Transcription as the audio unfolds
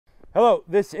Hello,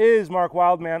 this is Mark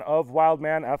Wildman of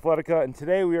Wildman Athletica, and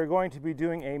today we are going to be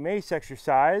doing a mace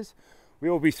exercise. We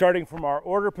will be starting from our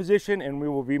order position and we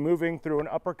will be moving through an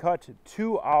uppercut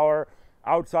to our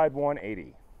outside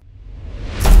 180.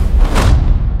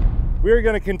 We are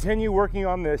going to continue working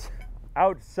on this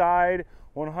outside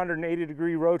 180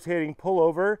 degree rotating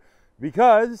pullover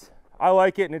because I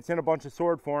like it and it's in a bunch of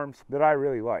sword forms that I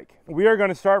really like. We are going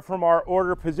to start from our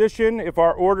order position. If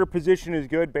our order position is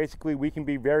good, basically we can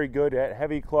be very good at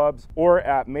heavy clubs or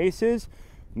at maces.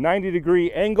 90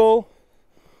 degree angle.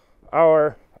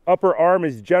 Our upper arm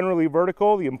is generally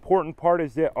vertical. The important part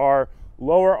is that our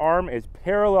lower arm is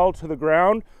parallel to the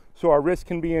ground, so our wrist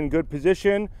can be in good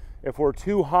position. If we're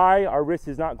too high, our wrist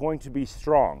is not going to be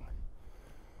strong.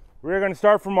 We're going to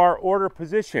start from our order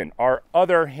position. Our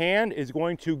other hand is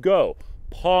going to go.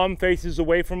 Palm faces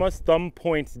away from us, thumb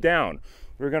points down.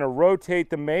 We're going to rotate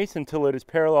the mace until it is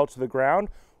parallel to the ground.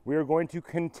 We are going to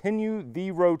continue the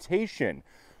rotation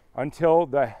until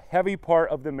the heavy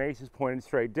part of the mace is pointed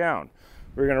straight down.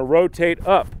 We're going to rotate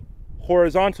up,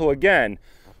 horizontal again.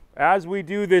 As we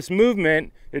do this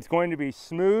movement, it's going to be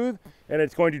smooth and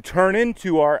it's going to turn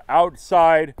into our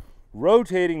outside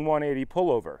rotating 180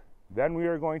 pullover. Then we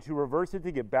are going to reverse it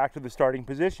to get back to the starting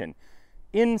position.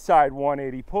 Inside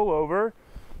 180 pullover,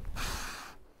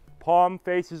 palm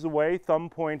faces away, thumb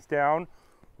points down,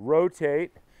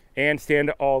 rotate, and stand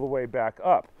all the way back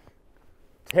up.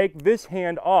 Take this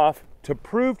hand off to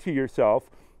prove to yourself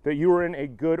that you are in a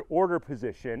good order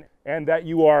position and that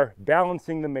you are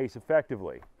balancing the mace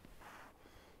effectively.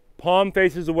 Palm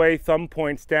faces away, thumb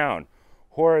points down.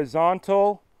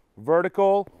 Horizontal,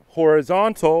 vertical,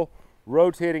 horizontal,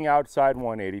 rotating outside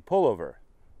 180 pullover.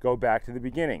 Go back to the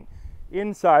beginning.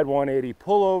 Inside 180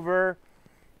 pullover,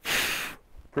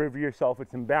 prove to yourself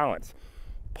it's in balance.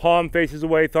 Palm faces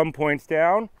away, thumb points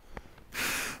down.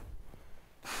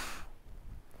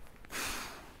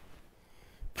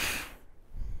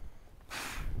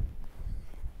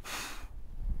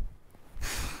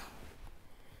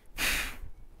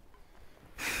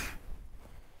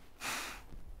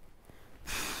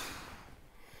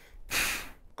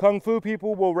 Kung Fu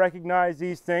people will recognize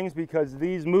these things because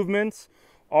these movements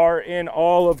are in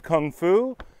all of Kung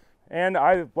Fu. And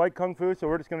I like Kung Fu, so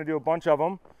we're just going to do a bunch of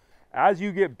them. As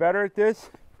you get better at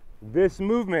this, this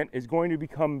movement is going to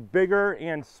become bigger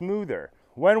and smoother.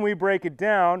 When we break it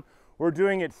down, we're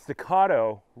doing it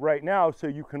staccato right now so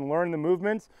you can learn the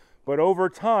movements, but over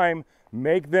time,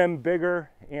 make them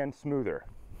bigger and smoother.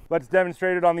 Let's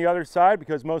demonstrate it on the other side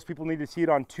because most people need to see it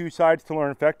on two sides to learn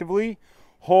effectively.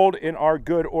 Hold in our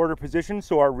good order position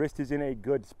so our wrist is in a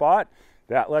good spot.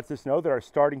 That lets us know that our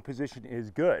starting position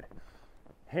is good.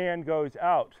 Hand goes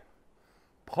out.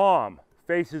 Palm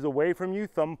faces away from you,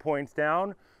 thumb points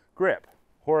down. Grip.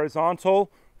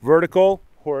 Horizontal, vertical,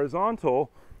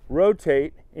 horizontal,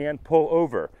 rotate, and pull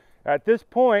over. At this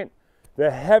point,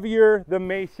 the heavier the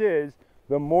mace is,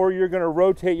 the more you're going to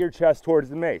rotate your chest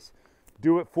towards the mace.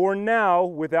 Do it for now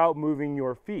without moving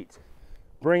your feet.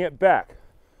 Bring it back.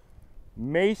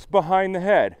 Mace behind the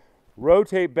head,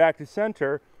 rotate back to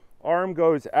center, arm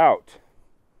goes out.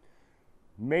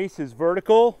 Mace is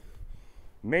vertical,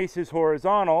 mace is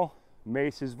horizontal,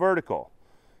 mace is vertical.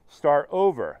 Start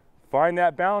over. Find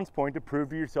that balance point to prove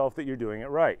to yourself that you're doing it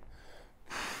right.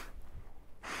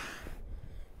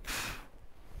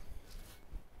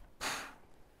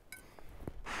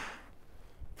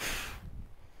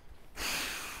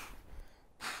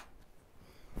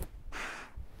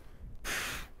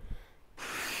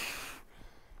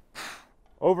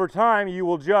 Over time, you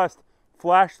will just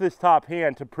flash this top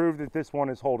hand to prove that this one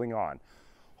is holding on.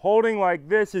 Holding like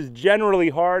this is generally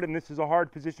hard, and this is a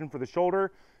hard position for the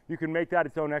shoulder. You can make that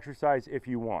its own exercise if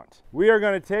you want. We are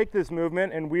going to take this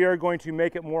movement and we are going to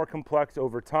make it more complex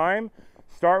over time.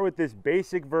 Start with this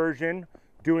basic version,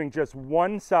 doing just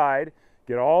one side,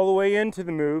 get all the way into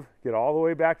the move, get all the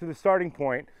way back to the starting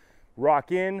point,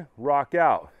 rock in, rock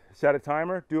out. Set a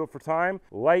timer, do it for time.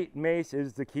 Light mace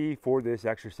is the key for this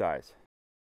exercise.